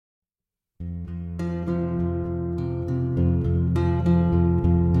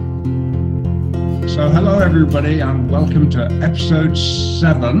So hello everybody and welcome to episode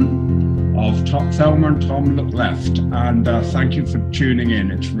 7 of Thelma and Tom Look Left, and thank you for tuning in.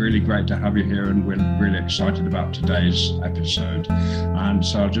 It's really great to have you here and we're really excited about today's episode. And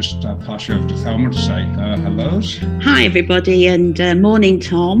so I'll just pass you over to Thelma to say hellos. Hi everybody, and morning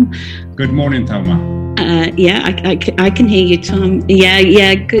Tom. Good morning, Thelma. I can hear you, Tom.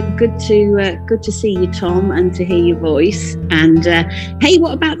 Good to see you, Tom, and to hear your voice. And hey,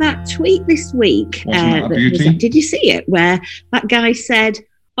 what about that tweet this week? Wasn't that a beauty? Did you see it? Where that guy said,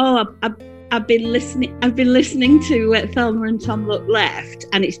 "Oh, I've been listening to Thelma and Tom Look Left,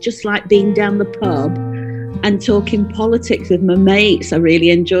 and it's just like being down the pub and talking politics with my mates. I really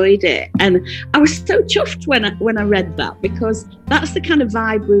enjoyed it." And I was so chuffed when I read that, because that's the kind of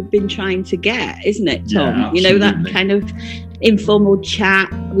vibe we've been trying to get, isn't it, Tom? Yeah, you know, that kind of informal chat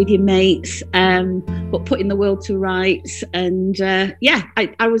with your mates, but putting the world to rights. And I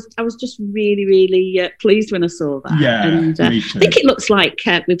was just really pleased when I saw that. Yeah, and me too. I think it looks like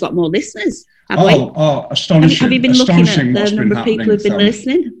we've got more listeners. Astonishing! Have you been looking at the what's number of people who've been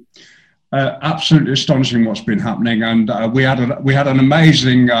listening? Absolutely astonishing what's been happening, and we had an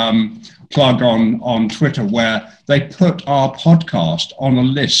amazing plug on Twitter where they put our podcast on a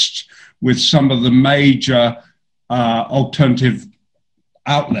list with some of the major alternative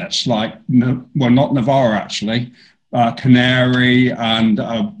outlets, like not Novara actually, Canary, and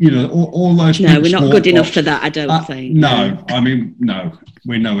all those. No, we're not good enough for that, I don't think. No, I mean no,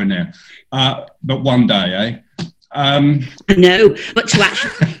 we're nowhere near. But one day, eh? I know, but to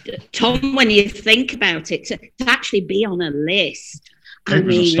actually, Tom, when you think about it, to actually be on a list, I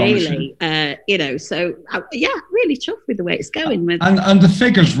mean, really, really chuffed with the way it's going. And the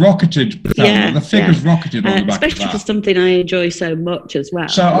figures rocketed. Rocketed on the back especially of that. For something I enjoy so much as well.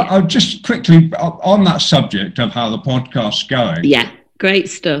 So I'll just quickly, on that subject of how the podcast's going. Yeah, great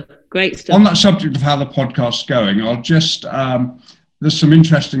stuff. On that subject of how the podcast's going, I'll just, there's some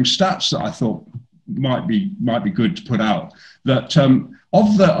interesting stats that I thought might be good to put out, that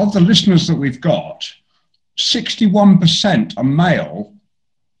of the listeners that we've got, 61% are male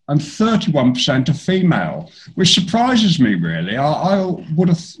and 31% are female, which surprises me really. I would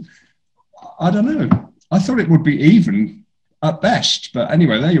have, I don't know, I thought it would be even at best, but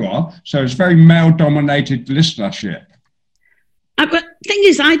anyway, there you are. So it's very male dominated listenership. But thing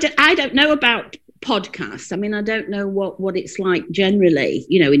is, I don't know about podcasts. I mean, I don't know what it's like generally,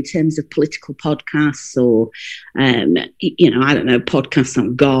 in terms of political podcasts or, I don't know, podcasts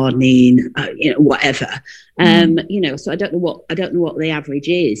on gardening, whatever. So I don't know what the average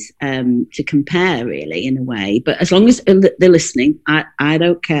is to compare really, in a way. But as long as they're listening, I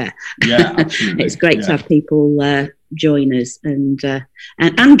don't care. Yeah, absolutely. It's great to have people join us and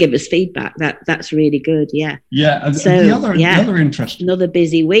give us feedback. That's really good. Yeah. Yeah. And the other interesting, another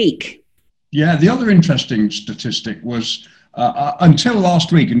busy week. Yeah, the other interesting statistic was until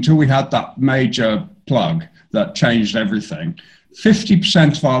last week, until we had that major plug that changed everything,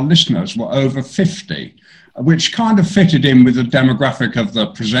 50% of our listeners were over 50, which kind of fitted in with the demographic of the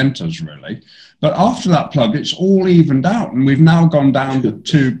presenters, really. But after that plug, it's all evened out, and we've now gone down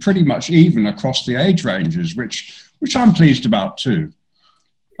to pretty much even across the age ranges, which I'm pleased about too.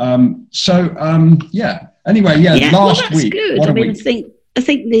 Anyway, last week. Good. What I mean, I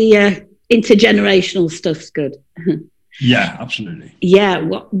think the intergenerational stuff's good. Yeah, absolutely. Yeah,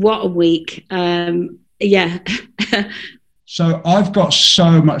 what a week. So I've got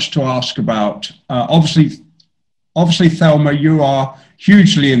so much to ask about. Obviously, Thelma, you are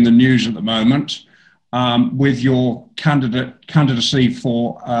hugely in the news at the moment with your candidacy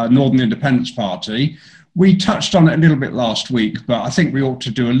for Northern Independence Party. We touched on it a little bit last week, but I think we ought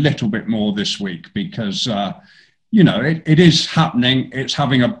to do a little bit more this week because it is happening. It's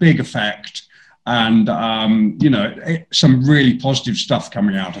having a big effect, and some really positive stuff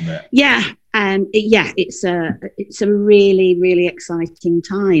coming out of it. Yeah, it's a really, really exciting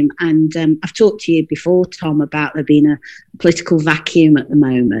time. And I've talked to you before, Tom, about there being a political vacuum at the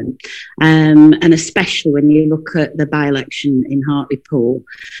moment, and especially when you look at the by-election in Hartlepool,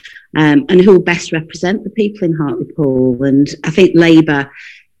 and who will best represent the people in Hartlepool. And I think Labour,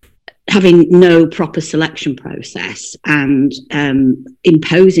 having no proper selection process and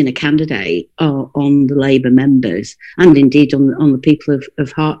imposing a candidate on the Labour members and indeed on the people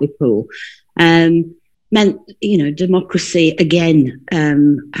of Hartlepool, meant, democracy again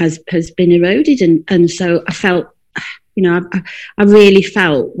has been eroded. And so I felt, I really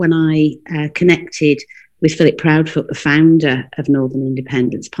felt when I connected with Philip Proudfoot, the founder of Northern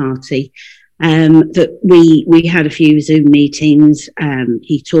Independence Party, that we had a few Zoom meetings.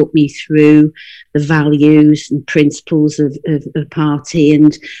 He talked me through the values and principles of the party,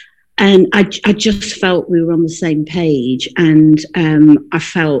 and And I just felt we were on the same page, and I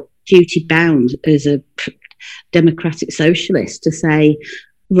felt duty bound as a democratic socialist to say,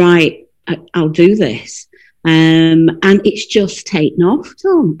 right, I'll do this. And it's just taken off,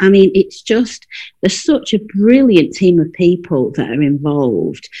 Tom. I mean, there's such a brilliant team of people that are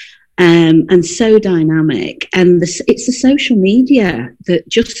involved, and so dynamic. And it's the social media that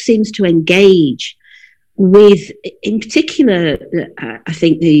just seems to engage with, in particular, I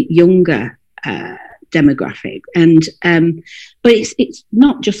think the younger demographic. And but it's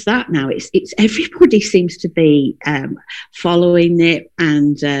not just that now. It's everybody seems to be following it,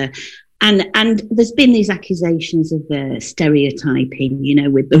 and there's been these accusations of stereotyping,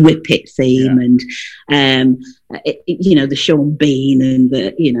 with the Whippet theme, and the Sean Bean and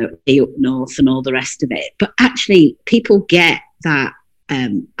the Up North and all the rest of it. But actually, people get that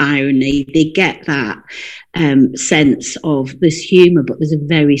irony. They get that sense of there's humour, but there's a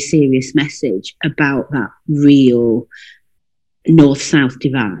very serious message about that real north-south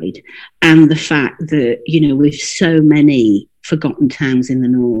divide, and the fact that with so many forgotten towns in the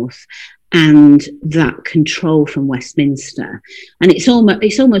north, and that control from Westminster, and it's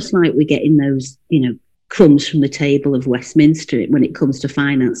almost like we're getting those crumbs from the table of Westminster when it comes to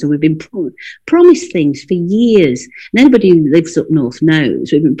finance. And we've been promised things for years, and anybody who lives up north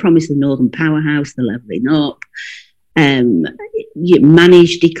knows we've been promised the Northern Powerhouse, the levelling up,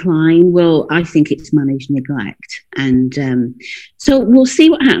 managed decline. Well, I think it's managed neglect, and so we'll see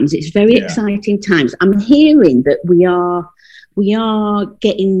what happens. It's very exciting times. I'm hearing that we are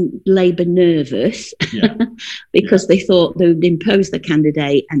getting Labour nervous because they thought they would impose the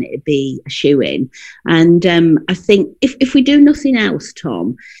candidate and it'd be a shoo-in. And I think if we do nothing else,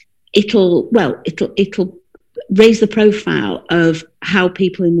 Tom, it'll raise the profile of how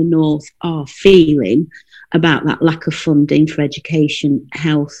people in the north are feeling about that lack of funding for education,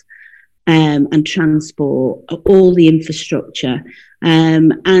 health, and transport, all the infrastructure.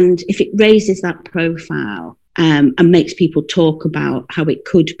 And if it raises that profile, and makes people talk about how it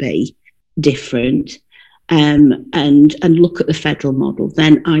could be different, and look at the federal model,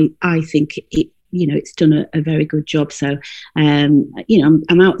 then I think it's done a very good job. So I'm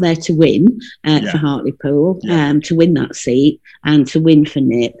out there to win for Hartlepool, to win that seat and to win for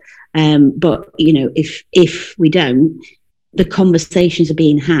NIP. But if we don't, the conversations are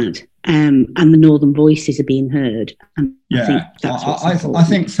being had, and the northern voices are being heard. And I think that's what's I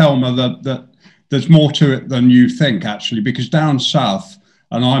think, Thelma, that there's more to it than you think, actually, because down south,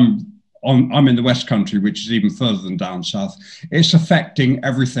 and I'm in the West Country, which is even further than down south, it's affecting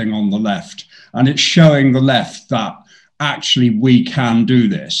everything on the left, and it's showing the left that actually we can do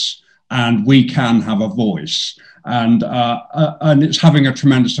this and we can have a voice, and it's having a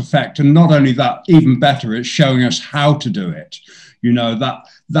tremendous effect. And not only that, even better, it's showing us how to do it. That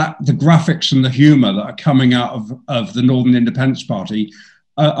the graphics and the humour that are coming out of the Northern Independence Party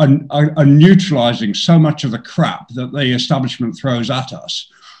are neutralising so much of the crap that the establishment throws at us,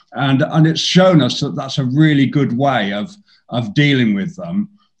 and it's shown us that that's a really good way of dealing with them.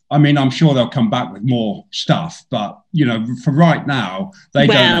 I mean, I'm sure they'll come back with more stuff, but for right now, they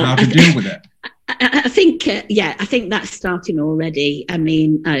don't know how to deal with it. I think, I think that's starting already. I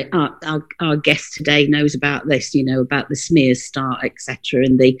mean, our guest today knows about this, about the smears start, etc.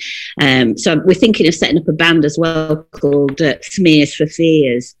 And so we're thinking of setting up a band as well called Smears for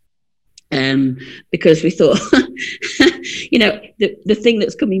Fears, because we thought, the thing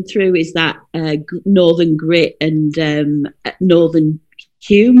that's coming through is that northern grit and northern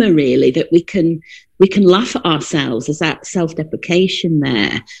humour, really, that we can laugh at ourselves. There's that self-deprecation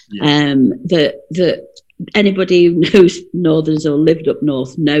there, that anybody who knows Northerners or lived up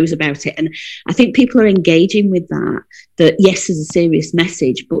north knows about it. And I think people are engaging with that yes, there's a serious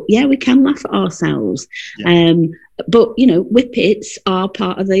message, but we can laugh at ourselves. But Whippets are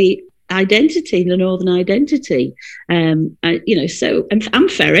part of the identity, the northern identity. So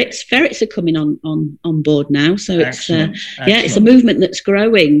and ferrets are coming on board now. So Excellent. It's a movement that's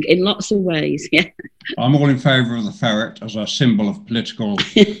growing in lots of ways. I'm all in favour of the ferret as a symbol of political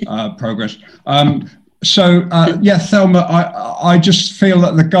progress. Thelma, I just feel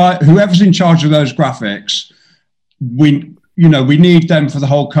that the guy, whoever's in charge of those graphics, we need them for the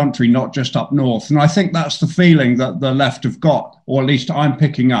whole country, not just up north. And I think that's the feeling that the left have got, or at least I'm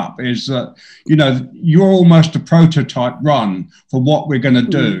picking up, is that, you're almost a prototype run for what we're going to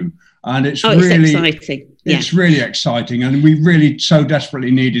do. And it's really exciting. It's really exciting. And we really so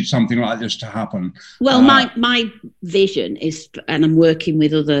desperately needed something like this to happen. Well, my vision is, and I'm working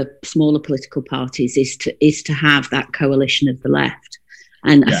with other smaller political parties, is to have that coalition of the left.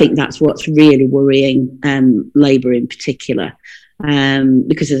 And I think that's what's really worrying Labour in particular.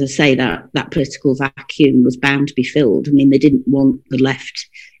 because, as I say, that political vacuum was bound to be filled. I mean, they didn't want the left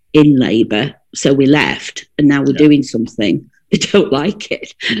in Labour, so we left, and now we're doing something. They don't like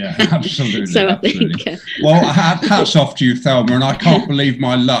it. Yeah, absolutely. So absolutely. I think. Well, hats off to you, Thelma, and I can't believe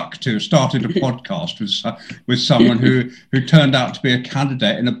my luck to have started a podcast with someone who turned out to be a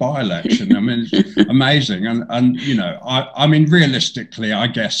candidate in a by-election. I mean, it's amazing, and you know, I mean, realistically, I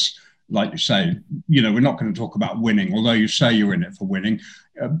guess, like you say, you know, we're not going to talk about winning, although you say you're in it for winning.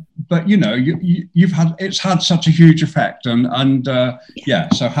 But you know, it's had such a huge effect, and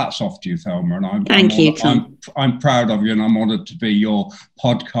so hats off to you, Thelma, and Thank you, Tom. I'm proud of you, and I'm honoured to be your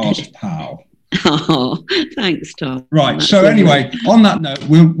podcast pal. Oh, thanks, Tom. Right. That's so lovely. anyway, on that note,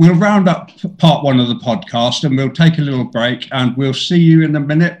 we'll round up part one of the podcast, and we'll take a little break, and we'll see you in a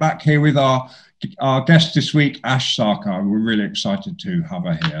minute back here with our guest this week, Ash Sarkar. We're really excited to have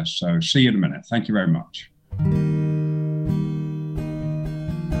her here. So see you in a minute. Thank you very much.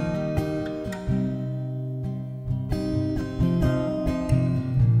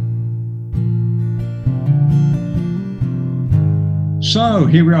 So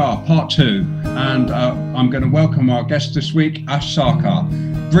here we are, part two, and I'm going to welcome our guest this week, Ash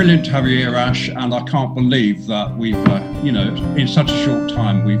Sarkar. Brilliant to have you here, Ash, and I can't believe that we've, you know, in such a short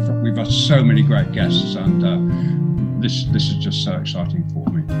time, we've had so many great guests, and this is just so exciting for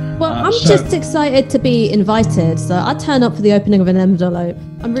me. Well, I'm just excited to be invited, so I turn up for the opening of an envelope.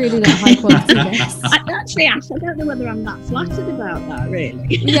 I'm really not high quality guest. Actually, Ash, I don't know whether I'm that flattered about that, really.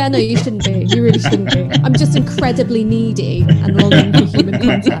 Yeah, no, you shouldn't be. You really shouldn't be. I'm just incredibly needy and longing for human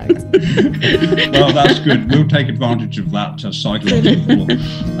contact. Well, that's good. We'll take advantage of that psychological.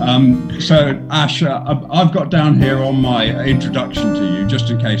 So, Ash, I've got down here on my introduction to you, just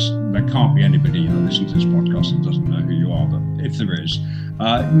in case there can't be anybody that listens to this podcast that doesn't know who you are, but if there is,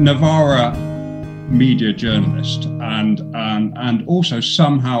 Novara media journalist, and also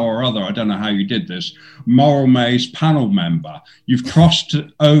somehow or other, I don't know how you did this, Moral Maze panel member. You've crossed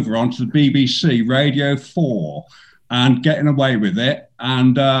over onto the BBC Radio 4 and getting away with it.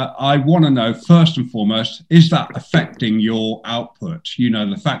 And I want to know, first and foremost, is that affecting your output? You know,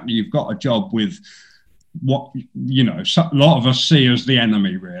 the fact that you've got a job with what, you know, a lot of us see as the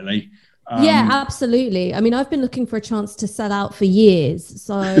enemy, really. Yeah, absolutely. I mean, I've been looking for a chance to sell out for years.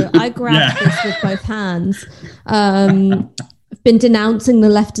 So I grabbed this with both hands. I've been denouncing the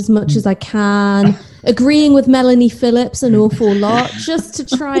left as much as I can, agreeing with Melanie Phillips an awful lot, just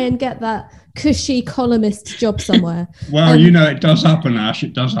to try and get that cushy columnist job somewhere. Well, you know, it does happen, Ash.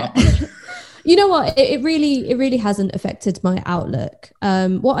 It does happen. You know what? It really hasn't affected my outlook.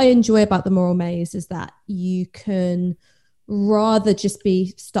 What I enjoy about the Moral Maze is that you can rather just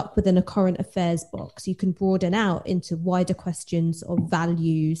be stuck within a current affairs box. You can broaden out into wider questions of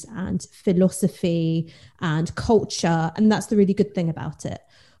values and philosophy and culture. And that's the really good thing about it.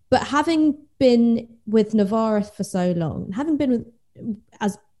 But having been with Novara for so long, having been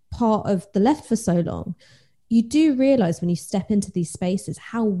as part of the left for so long, you do realize when you step into these spaces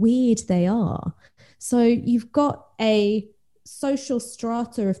how weird they are. So you've got a social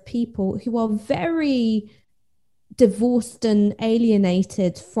strata of people who are very divorced and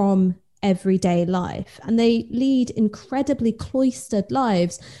alienated from everyday life, and they lead incredibly cloistered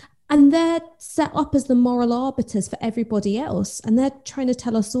lives, and they're set up as the moral arbiters for everybody else, and they're trying to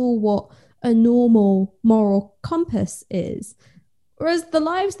tell us all what a normal moral compass is, whereas the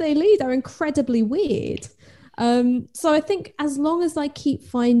lives they lead are incredibly weird. So I think as long as I keep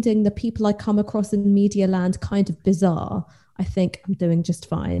finding the people I come across in media land kind of bizarre, I think I'm doing just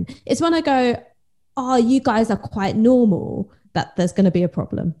fine. It's when I go, oh, you guys are quite normal, that there's going to be a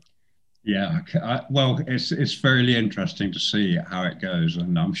problem. Yeah, well, it's fairly interesting to see how it goes,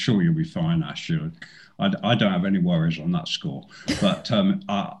 and I'm sure you'll be fine, Ash. I don't have any worries on that score. But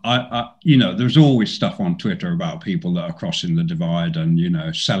I you know, there's always stuff on Twitter about people that are crossing the divide and, you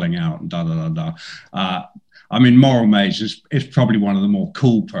know, selling out and I mean, Moral Maze is probably one of the more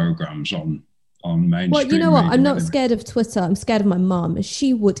cool programs on mainstream. Well, you know what? I'm not scared of Twitter. I'm scared of my mum.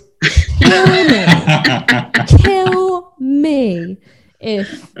 She would kill me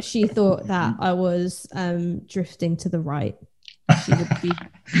if she thought that I was drifting to the right.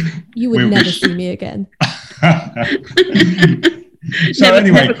 You would never see me again. So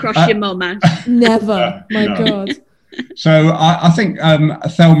anyway, never cross your mum, Ash. Never. My God. So I think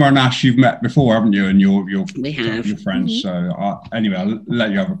Thelma and Ash, you've met before, haven't you? And you're we have. Your friends. Mm-hmm. So anyway, I'll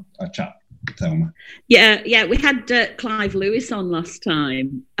let you have a chat, Thelma. Yeah. We had Clive Lewis on last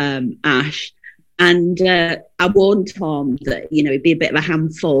time, Ash, And I warned Tom that, he'd be a bit of a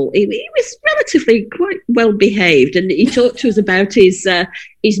handful. He was relatively quite well behaved, and he talked to us about his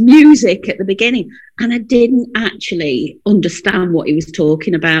music at the beginning. And I didn't actually understand what he was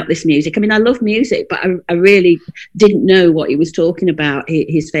talking about, this music. I mean, I love music, but I really didn't know what he was talking about,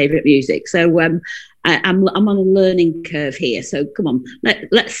 his favourite music. So I'm on a learning curve here. So come on,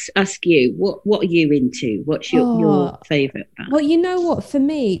 let's ask you, what are you into? What's your favourite band? Well, you know what, for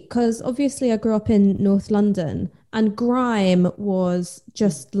me, because obviously I grew up in North London, and grime was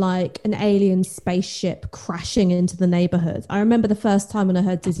just like an alien spaceship crashing into the neighborhood. I remember the first time when I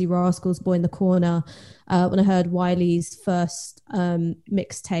heard Dizzy Rascal's Boy in the Corner, when I heard Wiley's first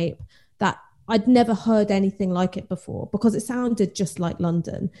mixtape, that I'd never heard anything like it before, because it sounded just like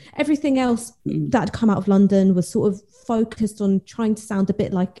London. Everything else that had come out of London was sort of focused on trying to sound a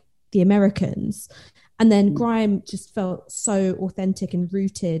bit like the Americans. And then grime just felt so authentic and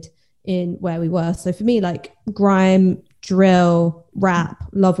rooted in where we were. So for me, like grime, drill, rap,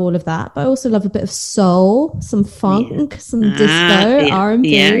 love all of that. But I also love a bit of soul, some funk, some disco,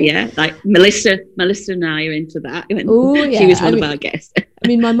 R&B. Yeah. Like Melissa and I are into that. Oh, yeah. She was one of our guests. I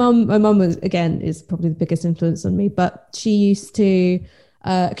mean, my mum was, again, is probably the biggest influence on me, but she used to,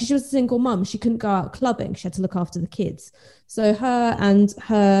 because she was a single mum, she couldn't go out clubbing. She had to look after the kids. So her and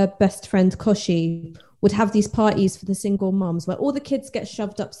her best friend Koshi would have these parties for the single mums where all the kids get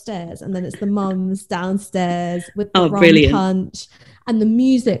shoved upstairs, and then it's the mums downstairs with the rum punch. And the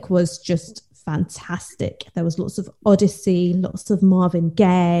music was just fantastic. There was lots of Odyssey, lots of Marvin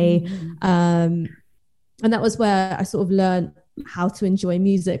Gaye. And that was where I sort of learned how to enjoy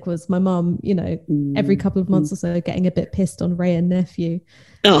music, was my mum, every couple of months or so getting a bit pissed on Ray and Nephew.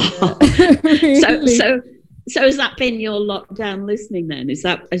 Really. So has that been your lockdown listening then? Has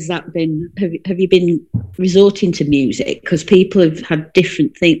that been, have you been resorting to music? Because people have had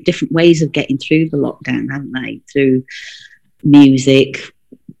different ways of getting through the lockdown, haven't they? Through music,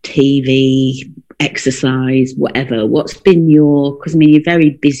 TV, exercise, whatever. What's been because I mean, you're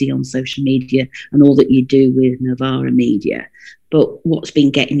very busy on social media and all that you do with Novara Media, but what's been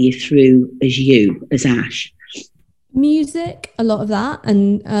getting you through as Ash? Music, a lot of that.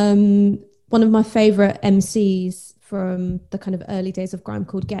 And one of my favourite MCs from the kind of early days of grime,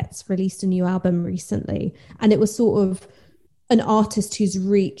 called Gets, released a new album recently. And it was sort of an artist who's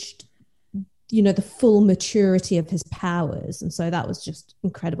reached, the full maturity of his powers. And so that was just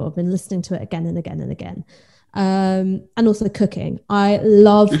incredible. I've been listening to it again and again and again. And also cooking. I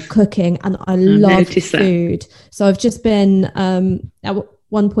love cooking, and I love food. So I've just been, at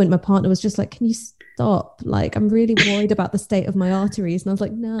one point, my partner was just like, can you stop? Like, I'm really worried about the state of my arteries. And I was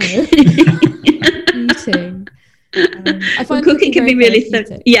like, no. Eating. I find cooking can be really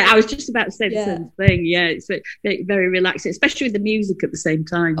I was just about to say the same thing. It's very relaxing, especially with the music at the same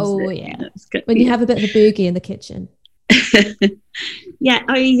time. When you have a bit of a boogie in the kitchen.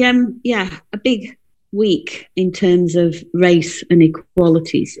 A big week in terms of race and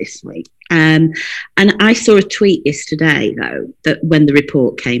equalities this week. And I saw a tweet yesterday, though, that when the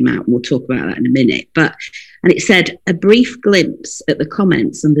report came out, and we'll talk about that in a minute, and it said, a brief glimpse at the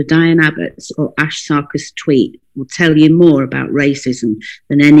comments under Diane Abbott's or Ash Sarkis' tweet will tell you more about racism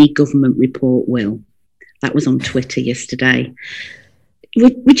than any government report will. That was on Twitter yesterday.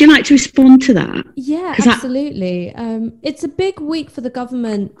 Would you like to respond to that? Yeah, absolutely. It's a big week for the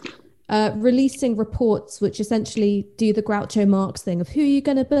government releasing reports which essentially do the Groucho Marx thing of who are you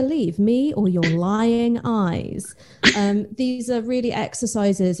going to believe, me or your lying eyes? These are really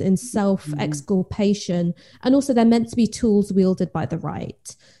exercises in self-exculpation, and also they're meant to be tools wielded by the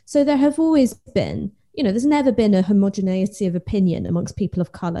right. So there have always been, there's never been a homogeneity of opinion amongst people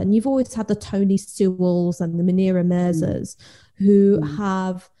of colour, and you've always had the Tony Sewells and the Munira Mirzas who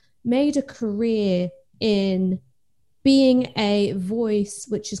have made a career in being a voice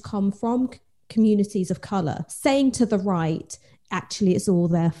which has come from communities of colour, saying to the right, actually, it's all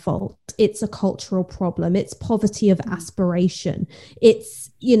their fault. It's a cultural problem. It's poverty of aspiration. It's,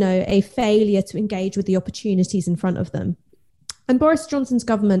 a failure to engage with the opportunities in front of them. And Boris Johnson's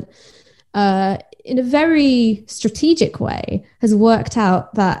government, in a very strategic way, has worked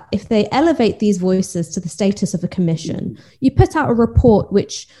out that if they elevate these voices to the status of a commission, you put out a report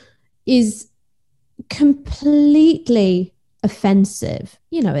which is completely offensive.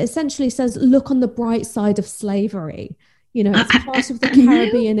 It essentially says, look on the bright side of slavery. It's part of the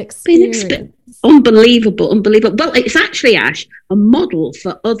Caribbean experience. Unbelievable. Well, it's actually, Ash, a model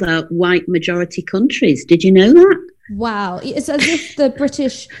for other white majority countries. Did you know that? Wow. It's as if the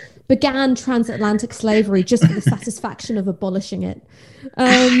British began transatlantic slavery just for the satisfaction of abolishing it.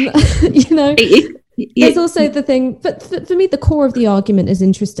 There's also the thing, but for me, the core of the argument is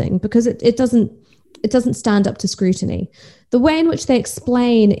interesting because it doesn't it doesn't stand up to scrutiny. The way in which they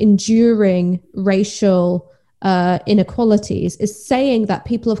explain enduring racial inequalities is saying that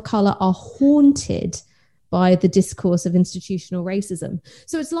people of color are haunted by the discourse of institutional racism.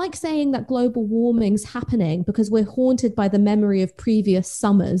 So it's like saying that global warming's happening because we're haunted by the memory of previous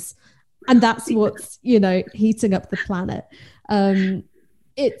summers, and that's what's, heating up the planet.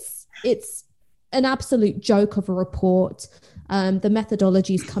 It's an absolute joke of a report. The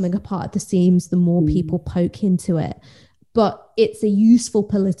methodology is coming apart at the seams the more people poke into it. But it's a useful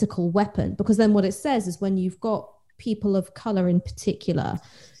political weapon, because then what it says is when you've got people of color in particular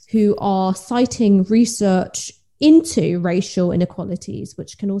who are citing research into racial inequalities,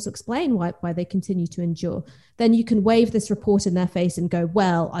 which can also explain why they continue to endure, then you can wave this report in their face and go,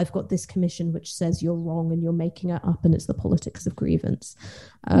 well, I've got this commission which says you're wrong and you're making it up and it's the politics of grievance.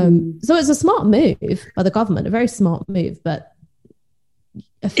 So it's a smart move by the government, a very smart move, but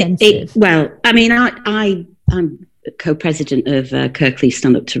offensive. I'm co-president of Kirklees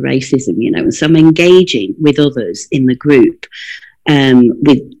Stand Up to Racism, and so I'm engaging with others in the group,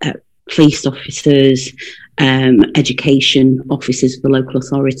 with police officers, education officers of the local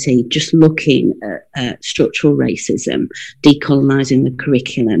authority, just looking at structural racism, decolonising the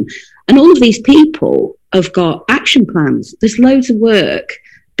curriculum. And all of these people have got action plans. There's loads of work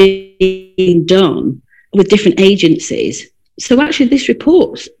being done with different agencies. So actually this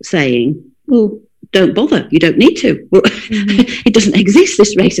report's saying, well, don't bother, you don't need to. It doesn't exist,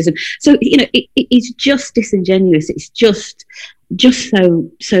 this racism. So, it's just disingenuous. It's just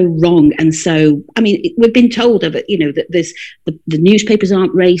so wrong. And so, we've been told of it, that there's the newspapers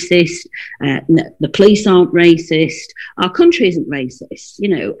aren't racist, the police aren't racist, our country isn't racist,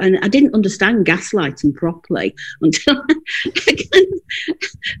 and I didn't understand gaslighting properly until I kind of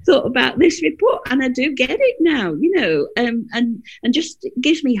thought about this report, and I do get it now, and just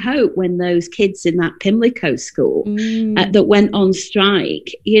gives me hope when those kids in that Pimlico school that went on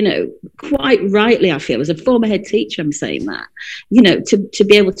strike, quite rightly, I feel, as a former head teacher, I'm saying that, to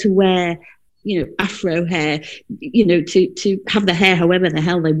be able to wear, Afro hair, to have the hair however the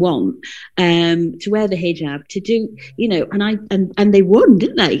hell they want, to wear the hijab, to do, and they won,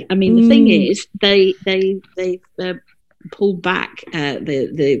 didn't they? The thing is, they pulled back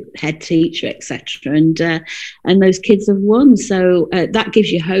the head teacher, etc., and those kids have won. So that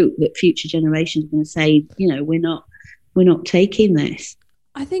gives you hope that future generations are going to say, we're not taking this.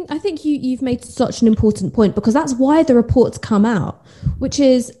 I think you've made such an important point, because that's why the reports come out, which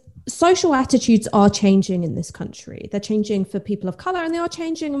is social attitudes are changing in this country. They're changing for people of color, and they are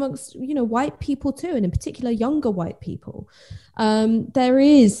changing amongst, white people too, and in particular younger white people. There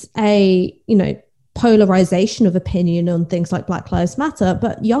is a, polarization of opinion on things like Black Lives Matter,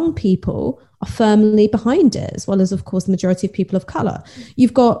 but young people are firmly behind it, as well as, of course, the majority of people of color.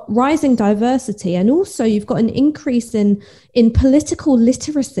 You've got rising diversity, and also you've got an increase in political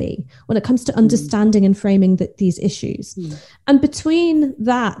literacy when it comes to understanding and framing these issues. And between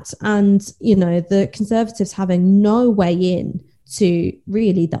that and, the Conservatives having no way in to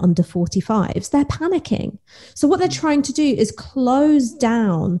really the under 45s, they're panicking. So what they're trying to do is close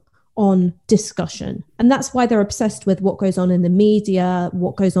down on discussion. And that's why they're obsessed with what goes on in the media,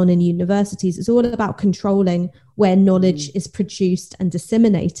 what goes on in universities. It's all about controlling where knowledge is produced and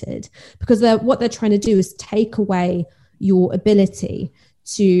disseminated, because what they're trying to do is take away your ability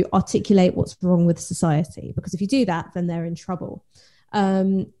to articulate what's wrong with society. Because if you do that, then they're in trouble.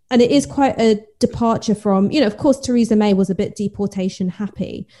 And it is quite a departure from, of course, Theresa May was a bit deportation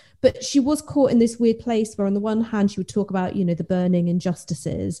happy, but she was caught in this weird place where on the one hand, she would talk about, the burning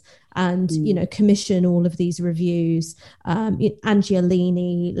injustices and, commission all of these reviews,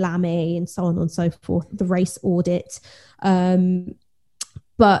 Angiolini, Lamy, and so on and so forth, the race audit.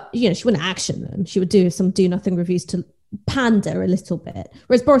 But, she wouldn't action them. She would do some do nothing reviews to pander a little bit.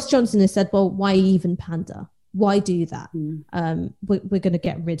 Whereas Boris Johnson has said, well, why even pander? Why do that? We're going to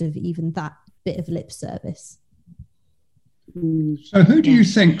get rid of even that bit of lip service. So who do you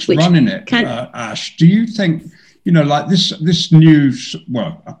think's running it, Ash? Do you think, like this new,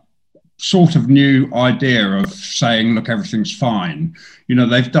 sort of new idea of saying, look, everything's fine.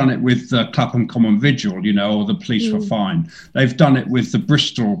 They've done it with the Clapham Common Vigil, or the police were fine. They've done it with the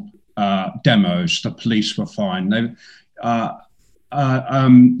Bristol demos, the police were fine. It's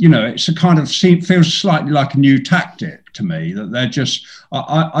a kind of feels slightly like a new tactic to me, that they're just,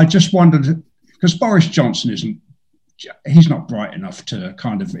 I just wondered, because Boris Johnson he's not bright enough to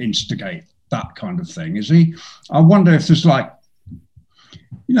kind of instigate that kind of thing, is he? I wonder if there's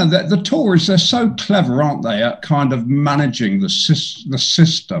the Tories, they're so clever, aren't they, at kind of managing the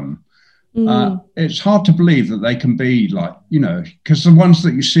system, It's hard to believe that they can be like, because the ones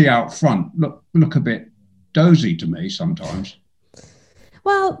that you see out front look a bit dozy to me sometimes.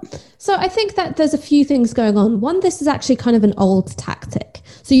 Well, so I think that there's a few things going on. One, this is actually kind of an old tactic.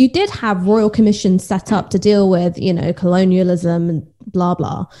 So you did have royal commissions set up to deal with, colonialism and blah,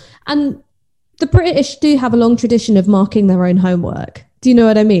 blah. And the British do have a long tradition of marking their own homework. Do you know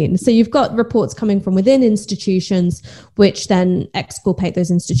what I mean? So you've got reports coming from within institutions, which then exculpate those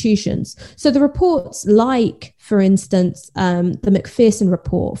institutions. So the reports like, for instance, the Macpherson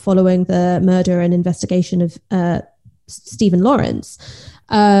report following the murder and investigation of Stephen Lawrence,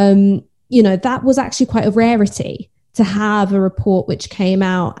 that was actually quite a rarity to have a report which came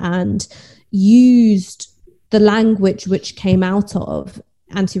out and used the language which came out of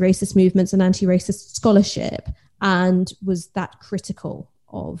anti-racist movements and anti-racist scholarship and was that critical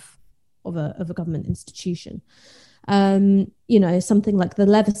of a government institution. Something like the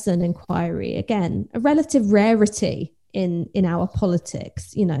Leveson inquiry, again, a relative rarity in our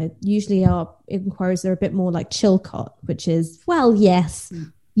politics. Usually our inquiries are a bit more like Chilcot, which is, well, yes,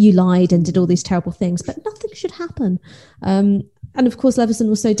 you lied and did all these terrible things, but nothing should happen. And of course, Leveson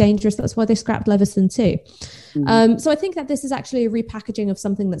was so dangerous. That's why they scrapped Leveson too. So I think that this is actually a repackaging of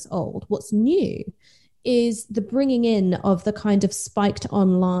something that's old. What's new is the bringing in of the kind of spiked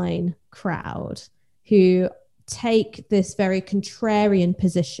online crowd who take this very contrarian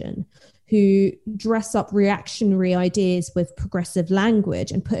position, who dress up reactionary ideas with progressive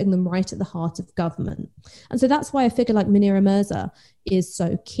language and putting them right at the heart of government. And so that's why a figure like Munira Mirza is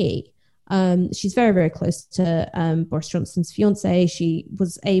so key. She's very, very close to Boris Johnson's fiance. She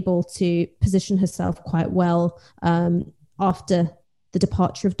was able to position herself quite well after the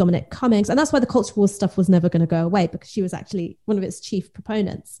departure of Dominic Cummings. And that's why the Culture Wars stuff was never going to go away, because she was actually one of its chief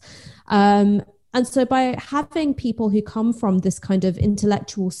proponents. And so by having people who come from this kind of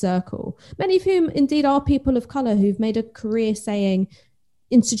intellectual circle, many of whom indeed are people of colour who've made a career saying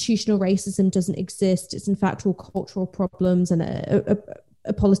institutional racism doesn't exist, it's in fact all cultural problems and a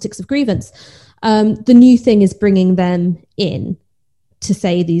politics of grievance, the new thing is bringing them in to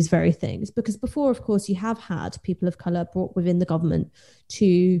say these very things. Because before, of course, you have had people of colour brought within the government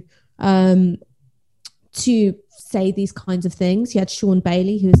to say these kinds of things. You had Sean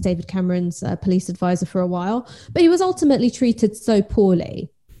Bailey, who was David Cameron's police advisor for a while, but he was ultimately treated so poorly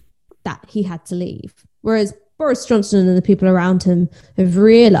that he had to leave. Whereas Boris Johnson and the people around him have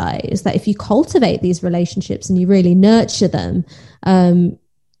realised that if you cultivate these relationships and you really nurture them,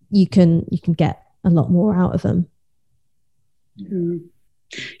 you can get a lot more out of them.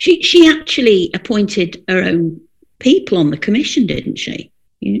 She actually appointed her own people on the commission, didn't she?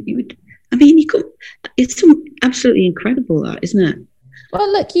 It's absolutely incredible, that, isn't it?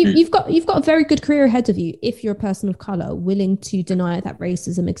 Well, look, you've got a very good career ahead of you if you're a person of colour willing to deny that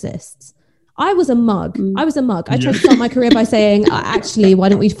racism exists. I was a mug. I tried to start my career by saying, actually, why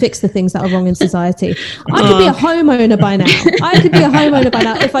don't we fix the things that are wrong in society? I could be a homeowner by now.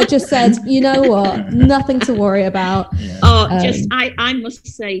 If I just said, you know what, nothing to worry about. I must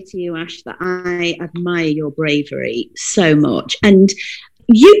say to you, Ash, that I admire your bravery so much. And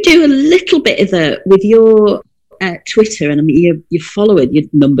you do a little bit of that with your Twitter, and I mean, your follower, your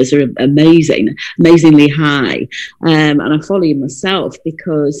numbers are amazingly high, and I follow you myself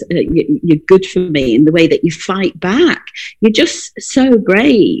because you're good for me in the way that you fight back. You're just so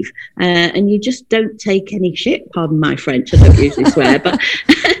brave, and you just don't take any shit. Pardon my French, I don't usually swear, but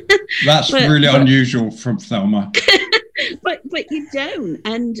that's really unusual from Thelma. But you don't,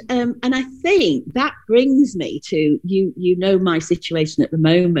 and I think that brings me to my situation at the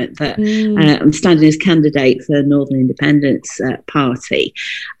moment, that I'm standing as candidate for Northern Independence Party,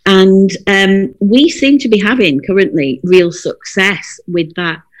 and we seem to be having currently real success with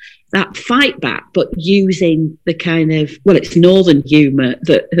that fight back, but using the kind of, well, it's Northern humour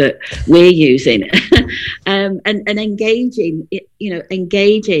that we're using, and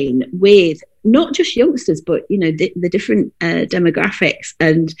engaging with not just youngsters, but the different demographics,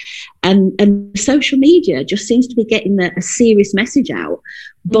 and social media just seems to be getting a serious message out,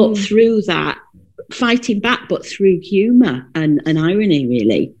 but through that fighting back, but through humour and irony,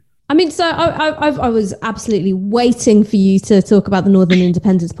 really. I mean, so I was absolutely waiting for you to talk about the Northern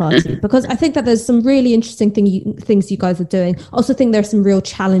Independence Party, because I think that there's some really interesting things you guys are doing. I also think there are some real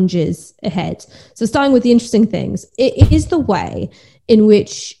challenges ahead. So starting with the interesting things, it is the way in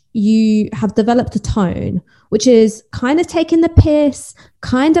which you have developed a tone which is kind of taking the piss,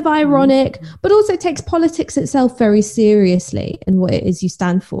 kind of ironic, but also takes politics itself very seriously and what it is you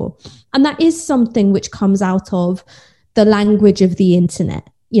stand for. And that is something which comes out of the language of the internet.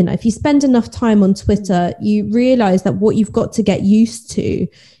 If you spend enough time on Twitter, you realize that what you've got to get used to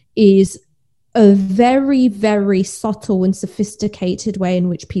is a very, very subtle and sophisticated way in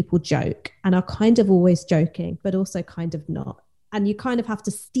which people joke and are kind of always joking, but also kind of not. And you kind of have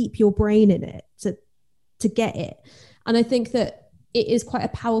to steep your brain in it to get it. And I think that it is quite a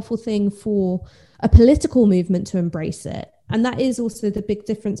powerful thing for a political movement to embrace it. And that is also the big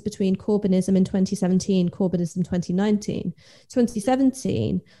difference between Corbynism in 2017, Corbynism in 2019.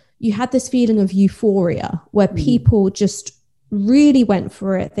 2017, you had this feeling of euphoria where people just really went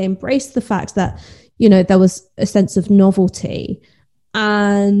for it. They embraced the fact that, you know, there was a sense of novelty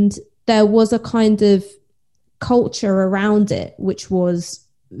and there was a kind of culture around it, which was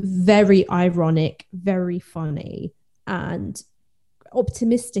very ironic, very funny and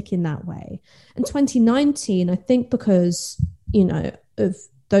optimistic in that way. And 2019, I think because, you know, of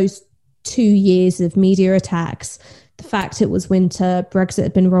those 2 years of media attacks, the fact it was winter, Brexit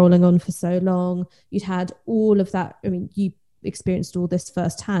had been rolling on for so long, you'd had all of that. I mean, you experienced all this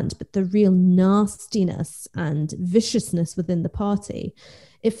firsthand, but the real nastiness and viciousness within the party,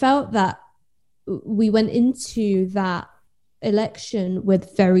 it felt that we went into that election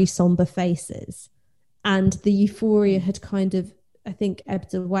with very somber faces and the euphoria had kind of, I think,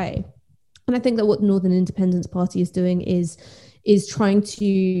 ebbed away. And I think that what the Northern Independence Party is doing is trying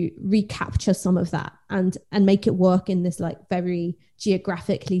to recapture some of that and make it work in this like very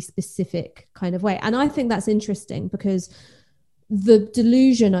geographically specific kind of way. And I think that's interesting because the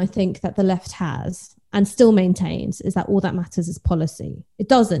delusion I think that the left has and still maintains is that all that matters is policy. It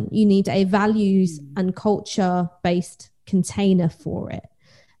doesn't. You need a values and culture-based container for it.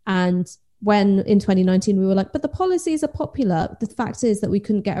 And when in 2019 we were like, but the policies are popular, the fact is that we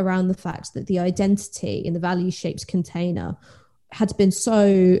couldn't get around the fact that the identity in the value-shaped container had been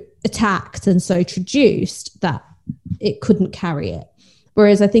so attacked and so traduced that it couldn't carry it.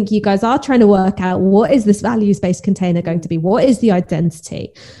 Whereas I think you guys are trying to work out, what is this values-based container going to be? What is the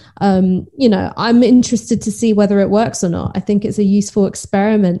identity? You know, I'm interested to see whether it works or not. I think it's a useful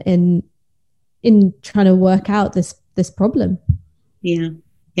experiment in trying to work out this problem. Yeah.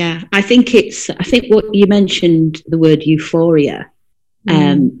 I think what you mentioned, the word euphoria.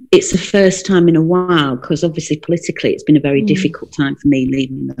 It's the first time in a while, because obviously politically it's been a very difficult time for me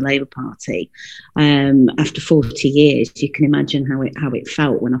leaving the Labour Party. After 40 years, you can imagine how it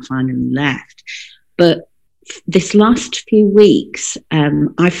felt when I finally left. But this last few weeks,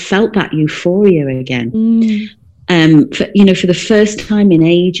 I felt that euphoria again. For the first time in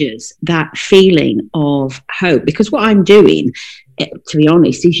ages, that feeling of hope, because what I'm doing, to be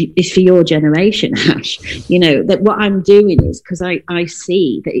honest, is for your generation, Ash. You know, that what I'm doing is because I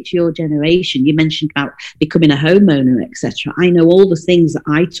see that it's your generation. You mentioned about becoming a homeowner, etc. I know all the things that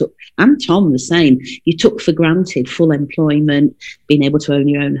I took, and Tom the same, you took for granted: full employment, being able to own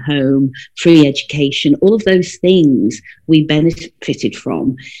your own home, free education, all of those things we benefited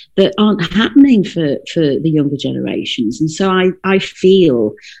from that aren't happening for the younger generations. And so I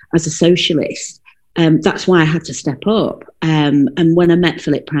feel, as a socialist, that's why I had to step up. And when I met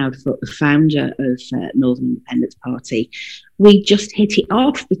Philip Proudfoot, the founder of Northern Independence Party, we just hit it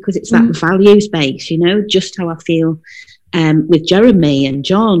off because it's that values base, you know, just how I feel with Jeremy and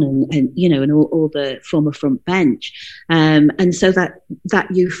John and you know, and all the former front bench. And so that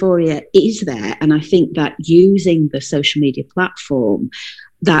euphoria is there. And I think that using the social media platform,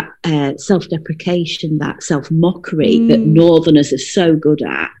 that self-deprecation, that self-mockery that Northerners are so good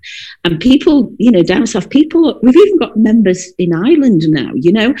at. And people, you know, down south, we've even got members in Ireland now,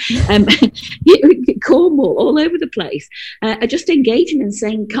 you know, Cornwall, all over the place, are just engaging and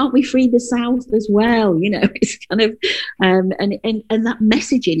saying, can't we free the South as well? You know, it's kind of, and that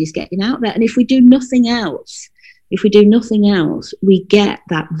messaging is getting out there. And if we do nothing else, we get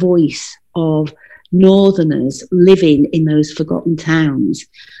that voice of Northerners living in those forgotten towns,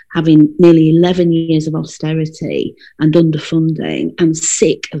 having nearly 11 years of austerity and underfunding, and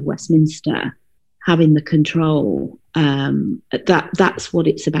sick of Westminster having the control. That's what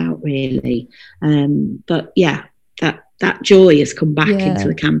it's about, really. But yeah, that joy has come back into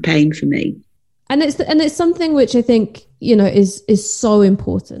the campaign for me. And it's something which I think, you know, is so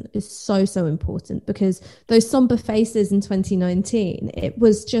important. Is so important, because those somber faces in 2019, it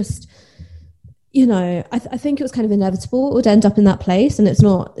was just, you know, I think it was kind of inevitable it would end up in that place, and it's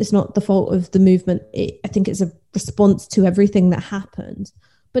not the fault of the movement. I think it's a response to everything that happened.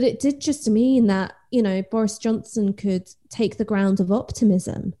 But it did just mean that, you know, Boris Johnson could take the ground of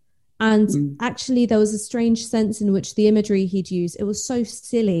optimism. And actually there was a strange sense in which the imagery he'd used, it was so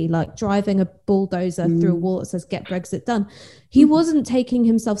silly, like driving a bulldozer through a wall that says "Get Brexit done." He wasn't taking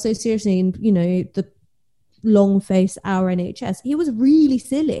himself so seriously, and, you know, the long face our NHS. He was really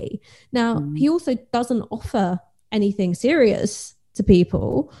silly. Now, he also doesn't offer anything serious to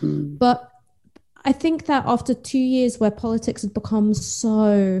people. But I think that after 2 years where politics had become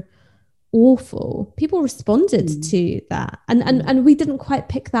so awful, people responded to that, and we didn't quite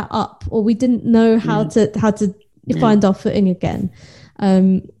pick that up, or we didn't know how to find our footing again.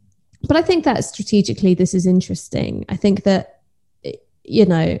 But I think that strategically this is interesting. I think that, you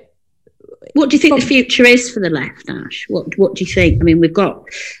know, what do you think the future is for the left, Ash? What do you think? I mean, we've got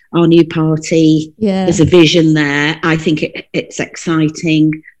our new party. There's a vision there. I think it's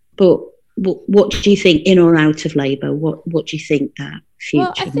exciting, but what do you think, in or out of Labour? What do you think that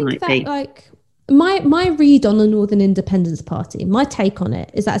future might be? Like, my read on the Northern Independence Party, my take on it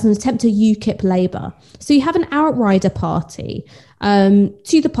is that it's an attempt to UKIP Labour. So you have an outrider party,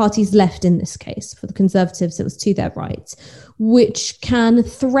 to the party's left in this case. For the Conservatives, it was to their right, which can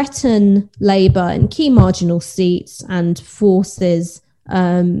threaten Labour in key marginal seats and forces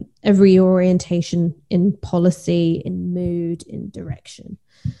a reorientation in policy, in mood, in direction.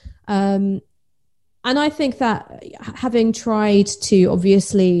 And I think that, having tried to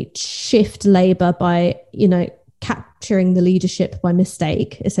obviously shift Labour by, you know, capturing the leadership by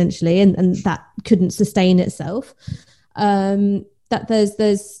mistake, essentially, and that couldn't sustain itself, that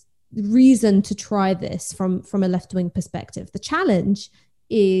there's reason to try this from a left-wing perspective. The challenge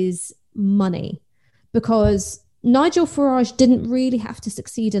is money, because Nigel Farage didn't really have to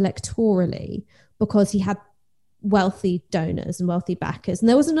succeed electorally because he had wealthy donors and wealthy backers, and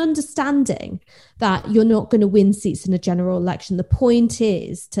there was an understanding that you're not going to win seats in a general election. The point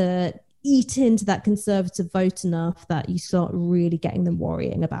is to eat into that Conservative vote enough that you start really getting them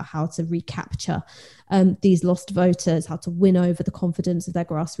worrying about how to recapture these lost voters, how to win over the confidence of their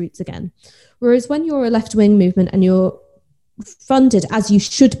grassroots again. Whereas when you're a left-wing movement and you're funded as you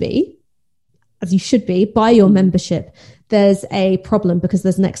should be by your membership, there's a problem, because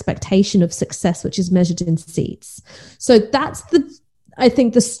there's an expectation of success which is measured in seats. So that's I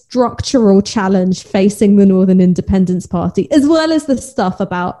think the structural challenge facing the Northern Independence Party, as well as the stuff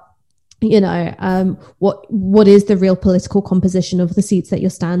about, you know, what is the real political composition of the seats that you're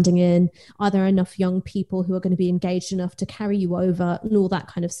standing in? Are there enough young people who are going to be engaged enough to carry you over, and all that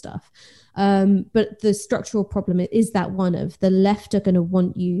kind of stuff? But the structural problem is that one of the left are going to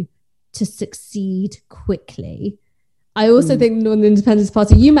want you to succeed quickly. I also think the Northern Independence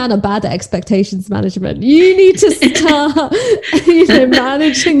Party, you man are bad at expectations management. You need to start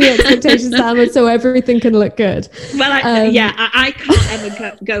managing the expectations downwards so everything can look good. Well, I can't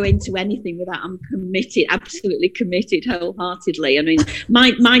ever go into anything without I'm committed, absolutely committed wholeheartedly. I mean,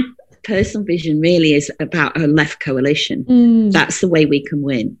 my personal vision really is about a left coalition. That's the way we can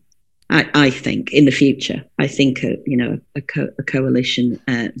win. I think in the future, I think a coalition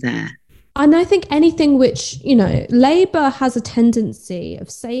there. And I think anything which, you know, Labour has a tendency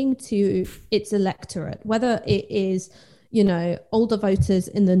of saying to its electorate, whether it is, you know, older voters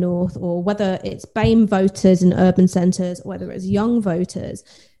in the north, or whether it's BAME voters in urban centres, or whether it's young voters,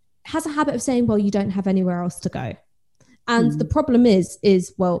 has a habit of saying, well, you don't have anywhere else to go. And the problem is,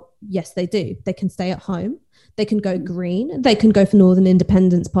 well, yes, they do. They can stay at home. They can go green. They can go for Northern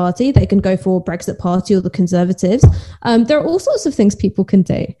Independence Party. They can go for Brexit Party or the Conservatives. There are all sorts of things people can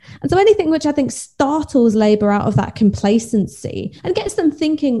do. And so anything which I think startles Labour out of that complacency and gets them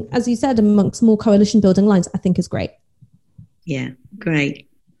thinking, as you said, amongst more coalition building lines, I think is great. Yeah, great.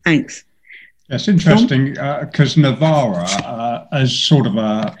 Thanks. It's interesting because Navarra is sort of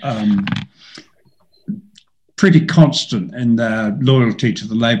a pretty constant in their loyalty to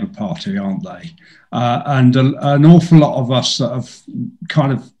the Labour Party, aren't they? And an awful lot of us that have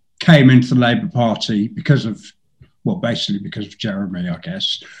kind of came into the Labour Party because of Jeremy, I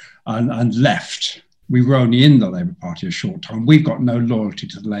guess, and left. We were only in the Labour Party a short time. We've got no loyalty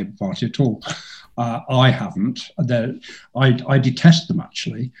to the Labour Party at all. I haven't. I detest them,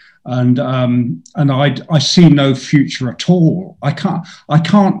 actually, and I see no future at all. I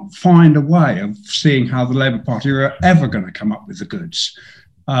can't find a way of seeing how the Labour Party are ever going to come up with the goods.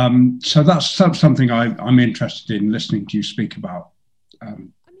 So that's something I'm interested in listening to you speak about.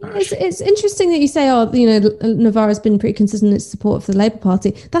 It's interesting that you say, Navarra's been pretty consistent in its support for the Labour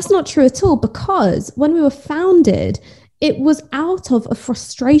Party. That's not true at all, because when we were founded, it was out of a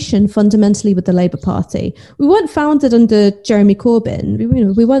frustration fundamentally with the Labour Party. We weren't founded under Jeremy Corbyn.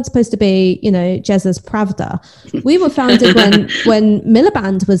 We weren't supposed to be, Jesus Pravda. We were founded when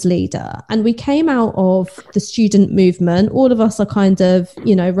Miliband was leader, and we came out of the student movement. All of us are kind of,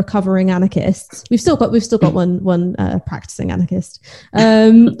 recovering anarchists. We've still got one practicing anarchist,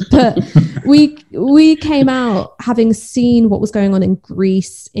 but we came out having seen what was going on in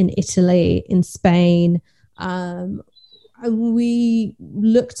Greece, in Italy, in Spain. we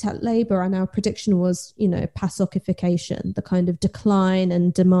looked at Labour, and our prediction was, PASOKification, the kind of decline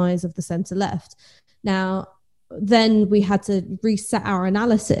and demise of the centre left. Now, then we had to reset our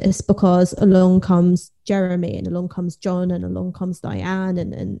analysis because along comes Jeremy, and along comes John, and along comes Diane,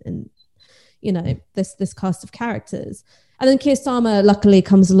 and this cast of characters. And then Keir Starmer luckily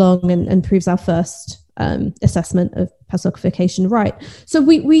comes along and proves our first assessment of PASOKification right. So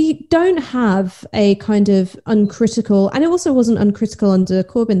we don't have a kind of uncritical, and it also wasn't uncritical under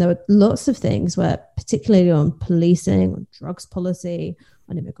Corbyn. There were lots of things where, particularly on policing, on drugs policy,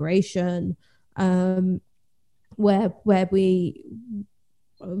 on immigration, where we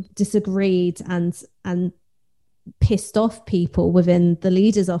disagreed and pissed off people within the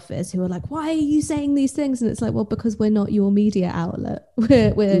leader's office who were like, why are you saying these things? And it's like, well, because we're not your media outlet. We're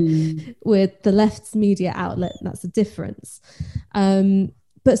the left's media outlet, and that's the difference.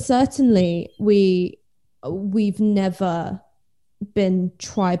 But certainly we've never been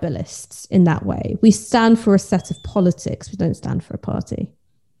tribalists in that way. We stand for a set of politics. We don't stand for a party.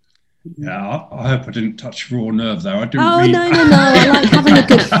 Yeah, I hope I didn't touch a raw nerve there. No. I like having a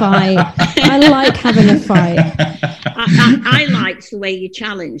good fight. I liked the way you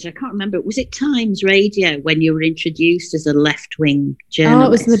challenged. I can't remember. Was it Times Radio when you were introduced as a left-wing journalist? Oh,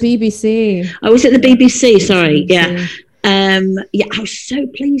 it was the BBC. Oh, was it the BBC? Sorry, yeah. I was so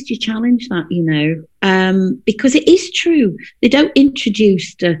pleased you challenged that, because it is true. They don't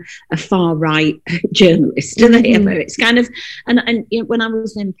introduce a far right journalist, do they? Mm-hmm. It's kind of, and when I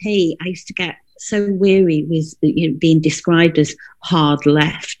was an MP, I used to get so weary with being described as hard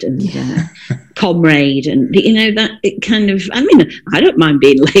left and comrade, and that it kind of. I mean, I don't mind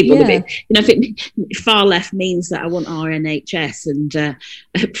being labelled a bit. If it far left means that I want RNHS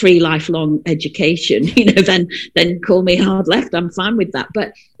and free lifelong education, then call me hard left. I'm fine with that.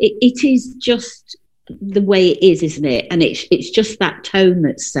 But it is just the way it is, isn't it? And it's just that tone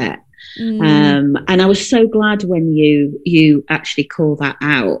that's set. And I was so glad when you actually call that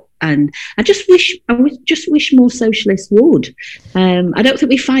out. And I just wish more socialists would. I don't think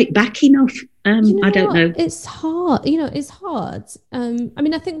we fight back enough. I don't know. It's hard. It's hard.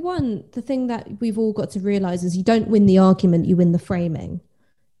 I think the thing that we've all got to realise is you don't win the argument, you win the framing.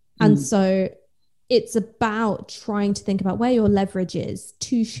 And so it's about trying to think about where your leverage is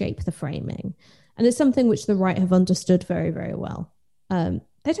to shape the framing. And it's something which the right have understood very, very well.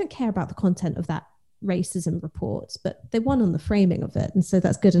 They don't care about the content of that racism report, but they won on the framing of it, and so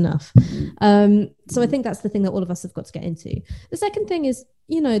that's good enough. So I think that's the thing that all of us have got to get into. The second thing is,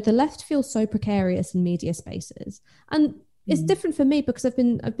 the left feels so precarious in media spaces, and it's different for me because I've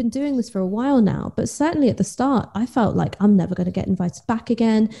been doing this for a while now. But certainly at the start, I felt like I'm never going to get invited back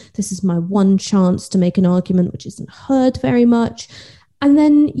again. This is my one chance to make an argument which isn't heard very much, and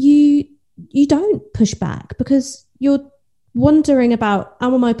then you don't push back because you're wondering about,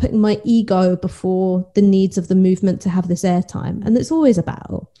 am I putting my ego before the needs of the movement to have this airtime? And it's always a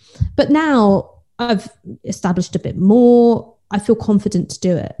battle. But now I've established a bit more. I feel confident to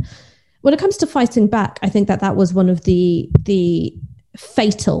do it. When it comes to fighting back, I think that was one of the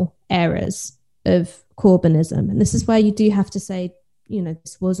fatal errors of Corbynism. And this is where you do have to say,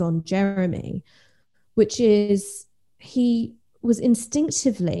 this was on Jeremy, which is he was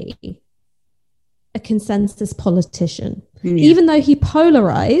instinctively a consensus politician. Yeah. Even though he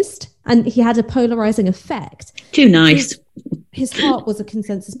polarized and he had a polarizing effect. Too nice. His heart was a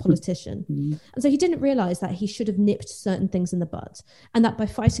consensus politician. And so he didn't realize that he should have nipped certain things in the bud, and that by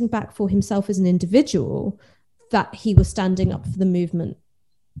fighting back for himself as an individual, that he was standing up for the movement,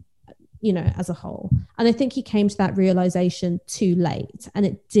 as a whole. And I think he came to that realization too late, and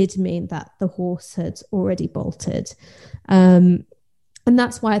it did mean that the horse had already bolted. And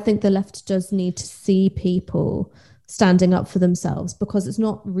that's why I think the left does need to see people standing up for themselves, because it's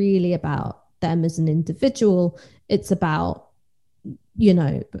not really about them as an individual. It's about,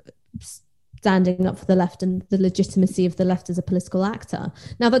 standing up for the left and the legitimacy of the left as a political actor.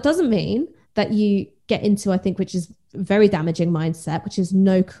 Now, that doesn't mean that you get into, I think, which is a very damaging mindset, which is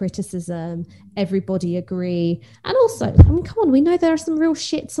no criticism, everybody agree. And also, come on, we know there are some real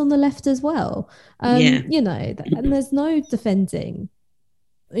shits on the left as well. And there's no defending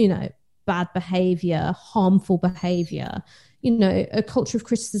bad behavior, harmful behavior. A culture of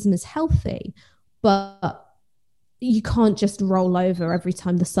criticism is healthy, but you can't just roll over every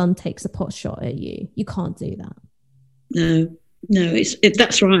time the sun takes a pot shot at you. You can't do that. No,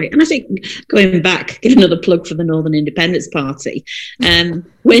 that's right. And I think going back, give another plug for the Northern Independence Party.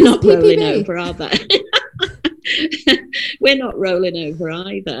 We're not rolling over, are they? we're not rolling over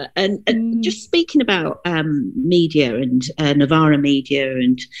either. And just speaking about media and Novara Media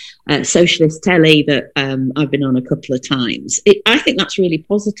and Socialist Telly that I've been on a couple of times, I think that's really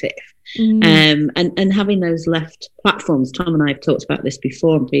positive. And having those left platforms, Tom and I have talked about this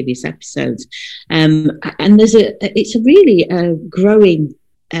before in previous episodes, and it's a really growing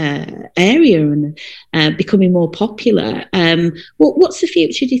area and becoming more popular. What's the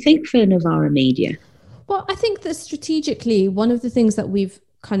future, do you think, for Novara Media? Well, I think that strategically, one of the things that we've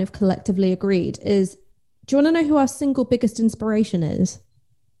kind of collectively agreed is, do you want to know who our single biggest inspiration is?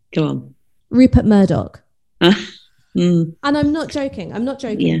 Go on. Rupert Murdoch. And I'm not joking.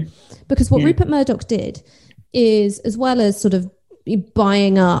 Yeah. Because what Rupert Murdoch did is, as well as sort of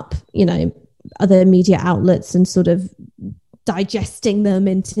buying up, other media outlets and sort of digesting them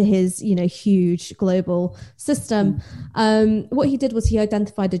into his, huge global system, what he did was he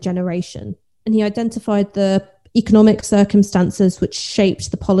identified a generation, and he identified the economic circumstances which shaped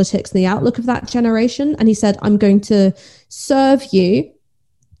the politics and the outlook of that generation. And he said, I'm going to serve you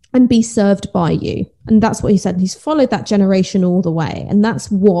and be served by you. And that's what he said. And he's followed that generation all the way. And that's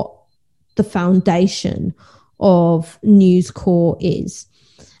what the foundation of News Corp is.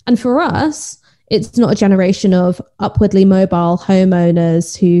 And for us, it's not a generation of upwardly mobile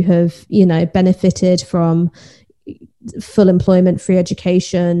homeowners who have, benefited from full employment, free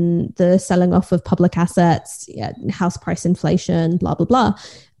education, the selling off of public assets, house price inflation, blah, blah, blah.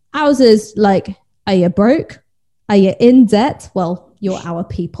 Ours is like, are you broke? Are you in debt? Well, you're our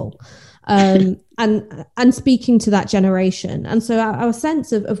people. And speaking to that generation. And so our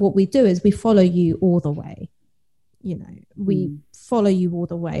sense of what we do is we follow you all the way. We follow you all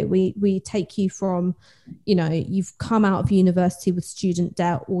the way. We take you from, you've come out of university with student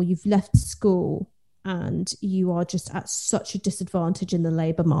debt, or you've left school and you are just at such a disadvantage in the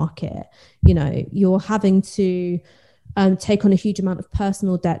labor market. You're having to take on a huge amount of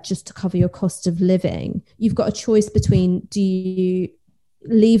personal debt just to cover your cost of living. You've got a choice between, do you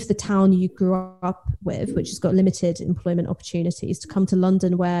leave the town you grew up with, which has got limited employment opportunities, to come to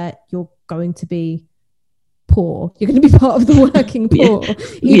London where you're going to be poor, you're going to be part of the working poor,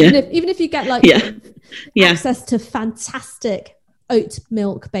 even if you get access to fantastic oat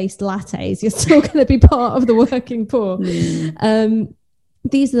milk based lattes, you're still going to be part of the working poor.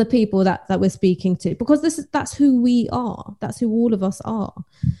 These are the people that we're speaking to, because that's who we are. That's who all of us are.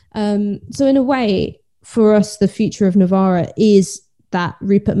 So in a way, for us, the future of Novara is that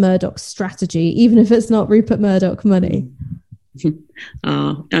Rupert Murdoch strategy, even if it's not Rupert Murdoch money.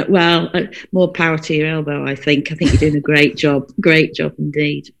 More power to your elbow. I think you're doing a great job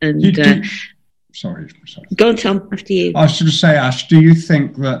indeed. And sorry, go on, Tom, after you. I was going to say, Ash, do you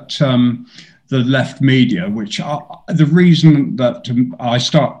think that the left media, which the reason that I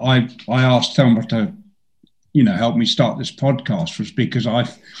asked Thelma to help me start this podcast was because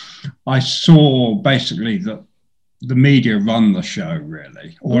I saw basically that the media run the show,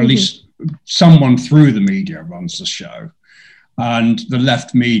 really, or at least someone through the media runs the show. And the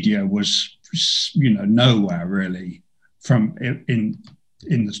left media was, nowhere really from in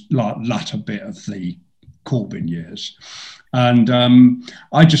the latter bit of the Corbyn years. And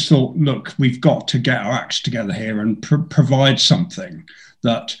I just thought, look, we've got to get our acts together here and provide something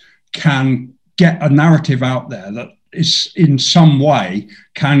that can get a narrative out there that is in some way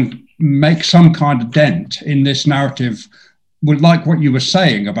can make some kind of dent in this narrative. With like what you were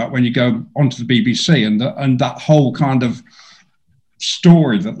saying about when you go onto the BBC and that whole kind of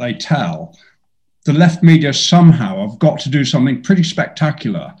story that they tell, the left media somehow have got to do something pretty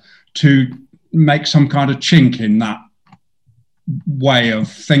spectacular to make some kind of chink in that way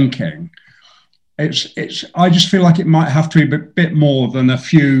of thinking. It's I just feel like it might have to be a bit more than a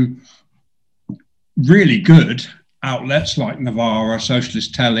few really good outlets like Novara,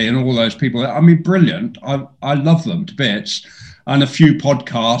 Socialist Telly, and all those people. I mean, brilliant. I love them to bits. And a few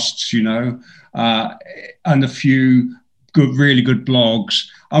podcasts, and a few really good blogs.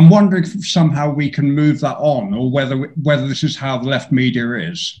 I'm wondering if somehow we can move that on, or whether this is how the left media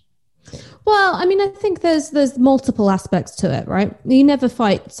is. Well, I mean, I think there's multiple aspects to it, right? You never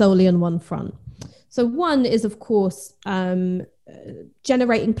fight solely on one front. So one is, of course,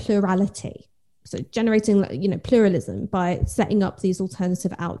 generating plurality. So generating, pluralism by setting up these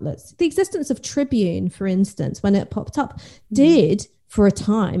alternative outlets. The existence of Tribune, for instance, when it popped up, did, for a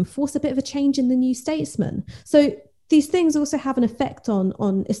time, force a bit of a change in the New Statesman. So these things also have an effect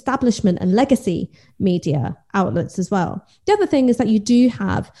on establishment and legacy media outlets as well. The other thing is that you do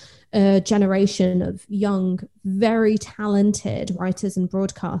have a generation of young, very talented writers and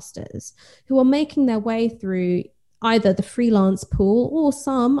broadcasters who are making their way through either the freelance pool, or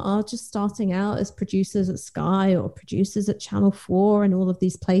some are just starting out as producers at Sky or producers at Channel 4 and all of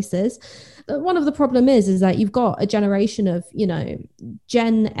these places. But one of the problem is that you've got a generation of,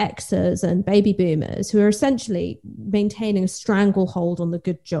 Gen Xers and baby boomers who are essentially maintaining a stranglehold on the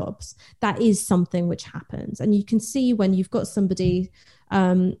good jobs. That is something which happens. And you can see when you've got somebody,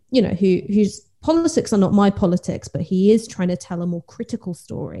 whose politics are not my politics, but he is trying to tell a more critical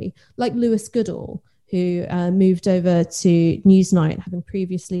story, like Lewis Goodall, who moved over to Newsnight, having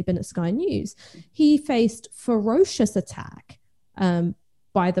previously been at Sky News. He faced ferocious attack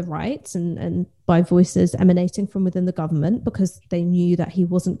by the right and by voices emanating from within the government, because they knew that he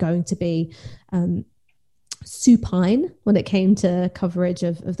wasn't going to be supine when it came to coverage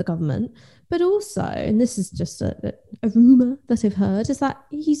of the government. But also, and this is just a rumor that I've heard, is that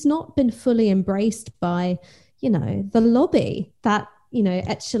he's not been fully embraced by, the lobby, that,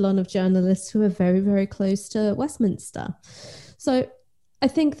 echelon of journalists who are very, very close to Westminster. So I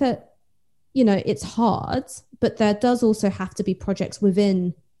think that, it's hard, but there does also have to be projects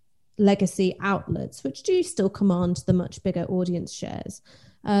within legacy outlets, which do still command the much bigger audience shares,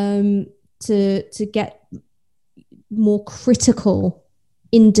 to get more critical,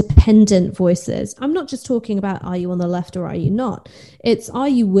 independent voices. I'm not just talking about, are you on the left or are you not? It's, are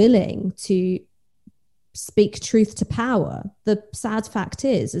you willing to speak truth to power? The sad fact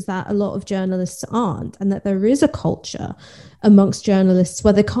is that a lot of journalists aren't, and that there is a culture amongst journalists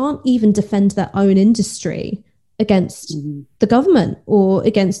where they can't even defend their own industry against the government or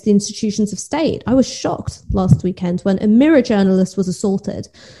against the institutions of state. I was shocked last weekend when a Mirror journalist was assaulted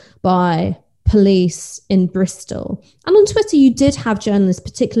by police in Bristol. And on Twitter, you did have journalists,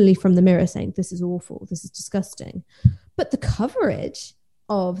 particularly from the Mirror, saying, this is awful, this is disgusting. But the coverage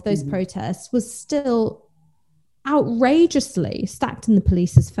of those protests was still outrageously stacked in the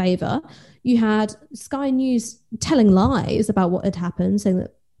police's favor. You had Sky News telling lies about what had happened, saying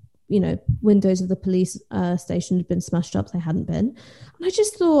that, windows of the police station had been smashed up. They hadn't been. And I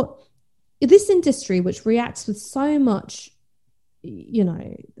just thought, this industry, which reacts with so much,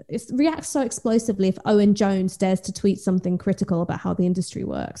 it reacts so explosively if Owen Jones dares to tweet something critical about how the industry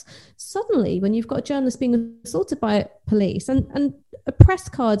works. Suddenly, when you've got a journalist being assaulted by police, and a press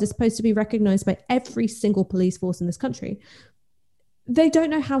card is supposed to be recognized by every single police force in this country, they don't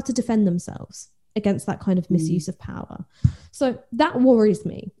know how to defend themselves against that kind of misuse of power. So that worries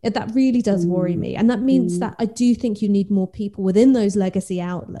me. That really does worry me. And that means that I do think you need more people within those legacy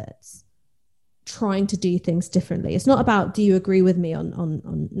outlets trying to do things differently. It's not about, do you agree with me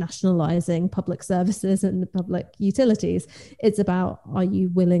on nationalizing public services and public utilities? It's about, are you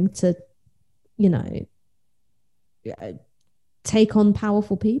willing to, take on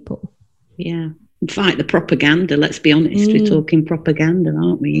powerful people? Yeah. Fight the propaganda. Let's be honest. We're talking propaganda,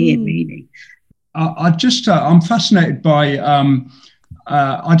 aren't we? Here, really. I'm fascinated by,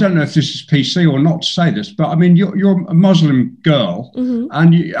 I don't know if this is PC or not to say this, but I mean, you're a Muslim girl,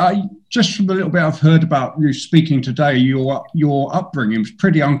 and just from the little bit I've heard about you speaking today, your upbringing was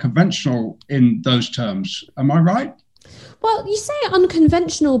pretty unconventional in those terms. Am I right? Well, you say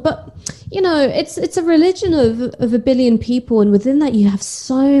unconventional, but it's a religion of a billion people, and within that you have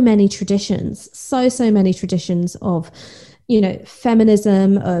so many traditions, so many traditions of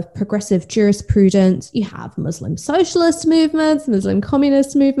feminism, of progressive jurisprudence. You have Muslim socialist movements, Muslim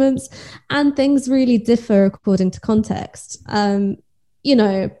communist movements, and things really differ according to context.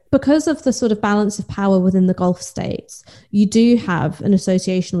 Because of the sort of balance of power within the Gulf states, you do have an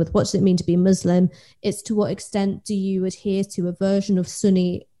association with what does it mean to be Muslim. It's to what extent do you adhere to a version of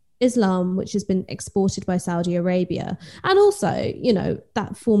Sunni Islam, which has been exported by Saudi Arabia. And also,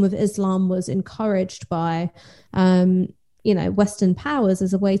 that form of Islam was encouraged by Western powers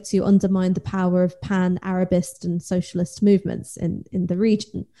as a way to undermine the power of pan-Arabist and socialist movements in the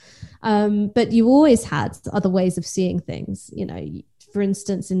region. But you always had other ways of seeing things. For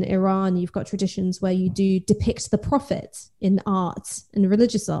instance, in Iran, you've got traditions where you do depict the prophet in art, in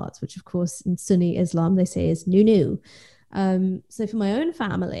religious art, which of course in Sunni Islam they say is new. So for my own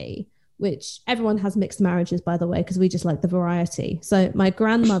family, which everyone has mixed marriages, by the way, because we just like the variety. So my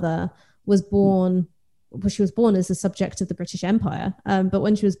grandmother was born as a subject of the British Empire. But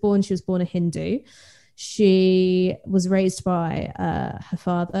when she was born a Hindu. She was raised by her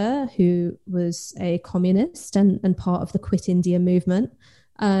father, who was a communist and part of the Quit India movement.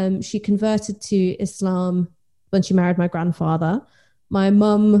 She converted to Islam when she married my grandfather. My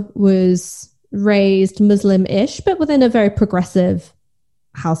mum was raised Muslim-ish, but within a very progressive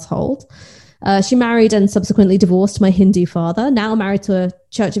household. She married and subsequently divorced my Hindu father, now married to a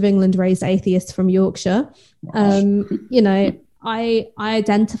Church of England raised atheist from Yorkshire. I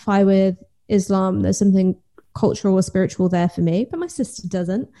identify with Islam. There's something cultural or spiritual there for me, but my sister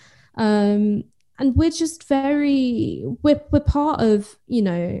doesn't. And we're just we're part of,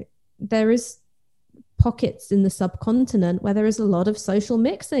 there is pockets in the subcontinent where there is a lot of social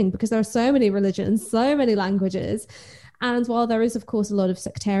mixing because there are so many religions, so many languages. And while there is, of course, a lot of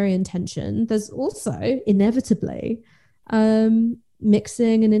sectarian tension, there's also inevitably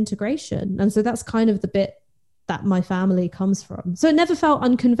mixing and integration. And so that's kind of the bit that my family comes from. So it never felt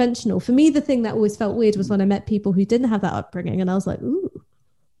unconventional. For me, the thing that always felt weird was when I met people who didn't have that upbringing. And I was like, ooh.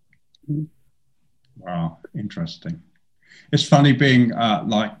 Wow, interesting. It's funny being a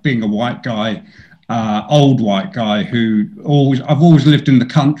white guy, old white guy I've always lived in the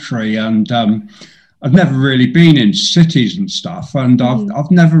country, and I've never really been in cities and stuff, and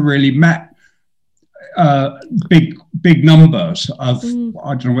I've never really met big numbers of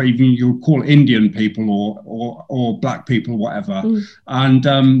I don't know what even you would call Indian people or black people, whatever,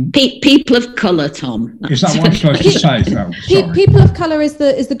 and people of colour. Tom, is that what I'm supposed to say? No, people of colour is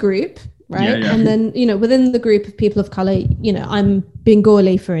the group. Right. Yeah. And then, within the group of people of colour, I'm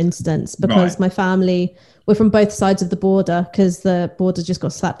Bengali, for instance, because my family, we're from both sides of the border because the border just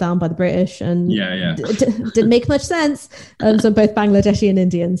got slapped down by the British and didn't make much sense. So I'm both Bangladeshi and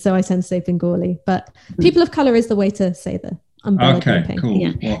Indian. So I tend to say Bengali. But people of colour is the way to say the umbrella. Okay, cool.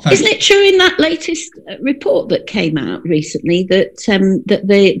 Yeah. Well, isn't it true in that latest report that came out recently that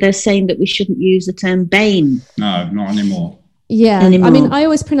they're saying that we shouldn't use the term BAME? No, not anymore. Yeah, anymore. I mean, I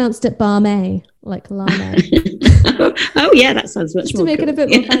always pronounced it Barme, like lame. Oh yeah, that sounds much more to make cool. it a bit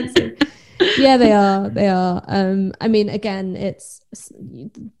more fancy. Yeah, they are. I mean, again, it's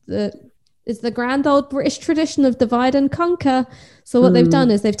the grand old British tradition of divide and conquer. So what they've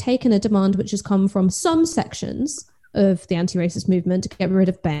done is they've taken a demand which has come from some sections of the anti-racist movement to get rid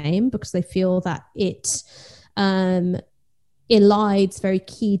of BAME because they feel that it elides very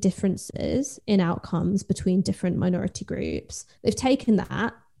key differences in outcomes between different minority groups. They've taken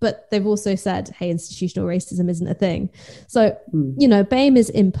that, but they've also said, hey, institutional racism isn't a thing. So, BAME is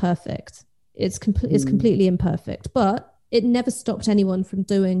imperfect. It's completely imperfect, but it never stopped anyone from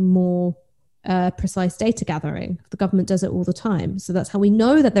doing more precise data gathering. The government does it all the time. So that's how we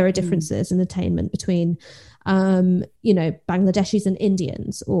know that there are differences in attainment between, Bangladeshis and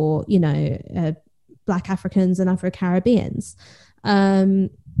Indians or, Black Africans and Afro-Caribbeans.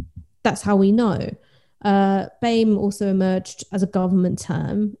 That's how we know. BAME also emerged as a government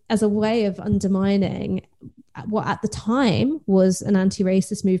term as a way of undermining what at the time was an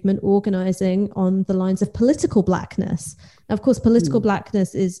anti-racist movement organizing on the lines of political blackness. Now, of course, political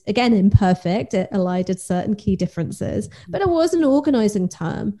blackness is, again, imperfect. It elided certain key differences, but it was an organizing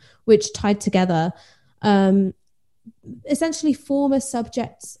term which tied together essentially former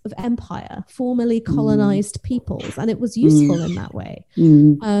subjects of empire, formerly colonized peoples, and it was useful in that way.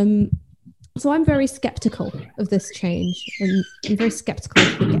 So I'm very skeptical of this change, and I'm very skeptical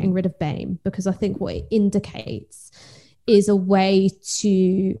of getting rid of BAME because I think what it indicates is a way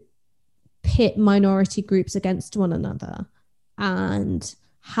to pit minority groups against one another and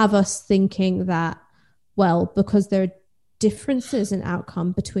have us thinking that, well, because there are differences in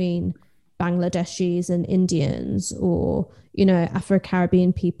outcome between Bangladeshis and Indians or,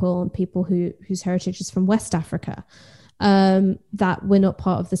 Afro-Caribbean people and people whose heritage is from West Africa, that we're not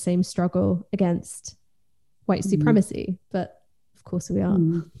part of the same struggle against white supremacy. But of course we are.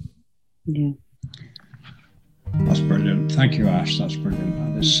 Yeah. That's brilliant. Thank you, Ash. That's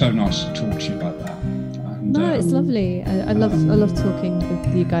brilliant. It's so nice to talk to you about that. And, no, it's lovely. I love talking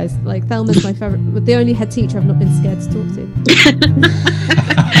with you guys. Like Thelma's my favorite, the only head teacher I've not been scared to talk to.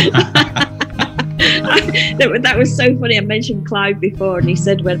 That was so funny. I mentioned Clive before, and he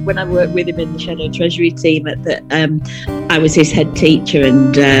said when I worked with him in the Shadow Treasury team that I was his head teacher,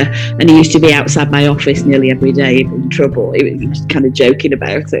 and he used to be outside my office nearly every day in trouble. He was kind of joking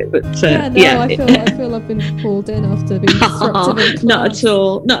about it, but I feel I've been pulled in after being disruptive. Not at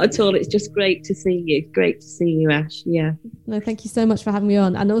all. It's just great to see you. Great to see you, Ash. Yeah. No, thank you so much for having me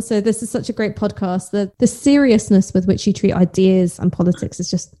on. And also, this is such a great podcast. The seriousness with which you treat ideas and politics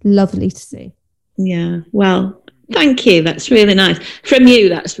is just lovely to see. Yeah, well, thank you. That's really nice. From you,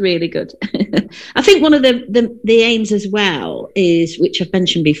 that's really good. I think one of the aims as well is, which I've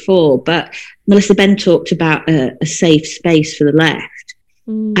mentioned before, but Melissa Benn talked about a safe space for the left.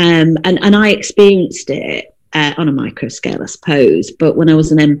 And I experienced it on a micro scale, I suppose, but when I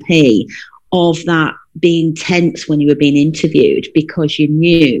was an MP, of that being tense when you were being interviewed because you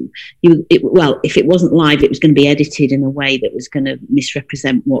knew if it wasn't live, it was going to be edited in a way that was going to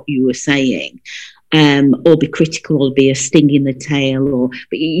misrepresent what you were saying, or be critical, or be a sting in the tail,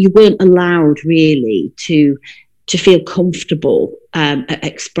 but you weren't allowed really to to feel comfortable at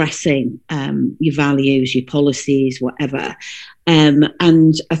expressing your values, your policies, whatever.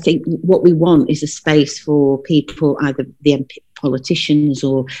 And I think what we want is a space for people, either the politicians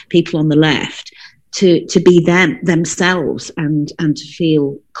or people on the left, to be themselves and to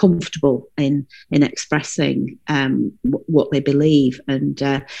feel comfortable in expressing what they believe. And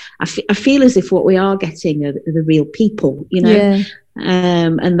I feel as if what we are getting are the real people, you know. Yeah.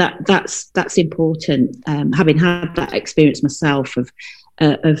 And that's important. Having had that experience myself of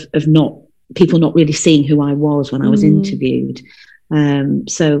not people not really seeing who I was when I was interviewed.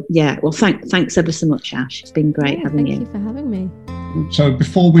 So yeah, well, thanks ever so much, Ash. It's been great having you. Thank you for having me. So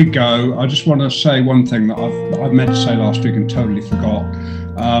before we go, I just want to say one thing that I meant to say last week and totally forgot.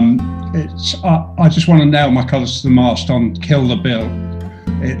 I just want to nail my colours to the mast on Kill the Bill.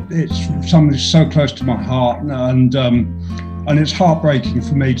 It's something that's so close to my heart, and it's heartbreaking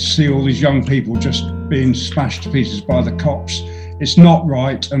for me to see all these young people just being smashed to pieces by the cops. It's not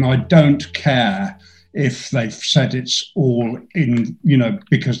right, and I don't care if they've said it's all in, you know,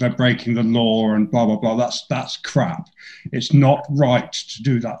 because they're breaking the law and blah, blah, blah. That's crap. It's not right to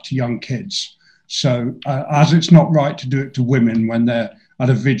do that to young kids. So as it's not right to do it to women when they're at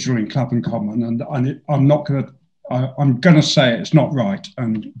a vigil in Clapham Common, and I'm going to say it's not right.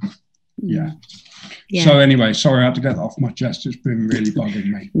 And yeah. So anyway, sorry I had to get that off my chest. It's been really bugging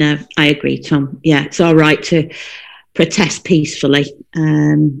me. No, I agree, Tom. Yeah, it's our right to protest peacefully,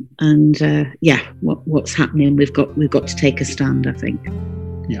 what's happening, we've got to take a stand, I think.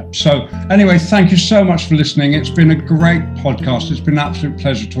 Yeah. So anyway, thank you so much for listening. It's been a great podcast. It's been an absolute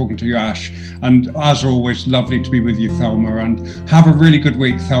pleasure talking to you, Ash, and as always, lovely to be with you, Thelma, and have a really good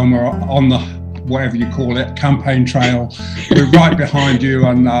week, Thelma, on the whatever you call it, campaign trail. We're right behind you,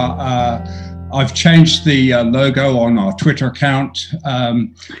 and I've changed the logo on our Twitter account,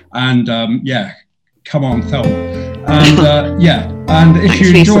 come on, Thelma. And and if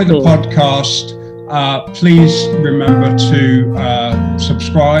you enjoy the podcast, please remember to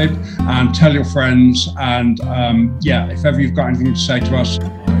subscribe and tell your friends. And if ever you've got anything to say to us,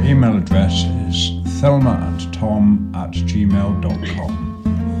 our email address is thelma@tom@gmail.com.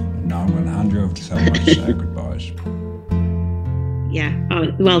 And now I'm going to hand you over to Thelma to say goodbyes. Yeah. Oh,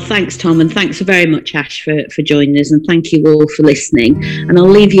 well, thanks, Tom, and thanks very much, Ash, for joining us, and thank you all for listening. And I'll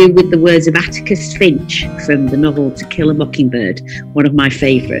leave you with the words of Atticus Finch from the novel To Kill a Mockingbird, one of my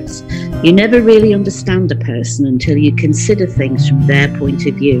favourites. You never really understand a person until you consider things from their point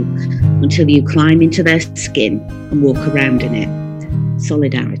of view, until you climb into their skin and walk around in it.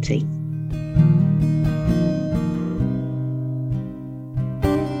 Solidarity.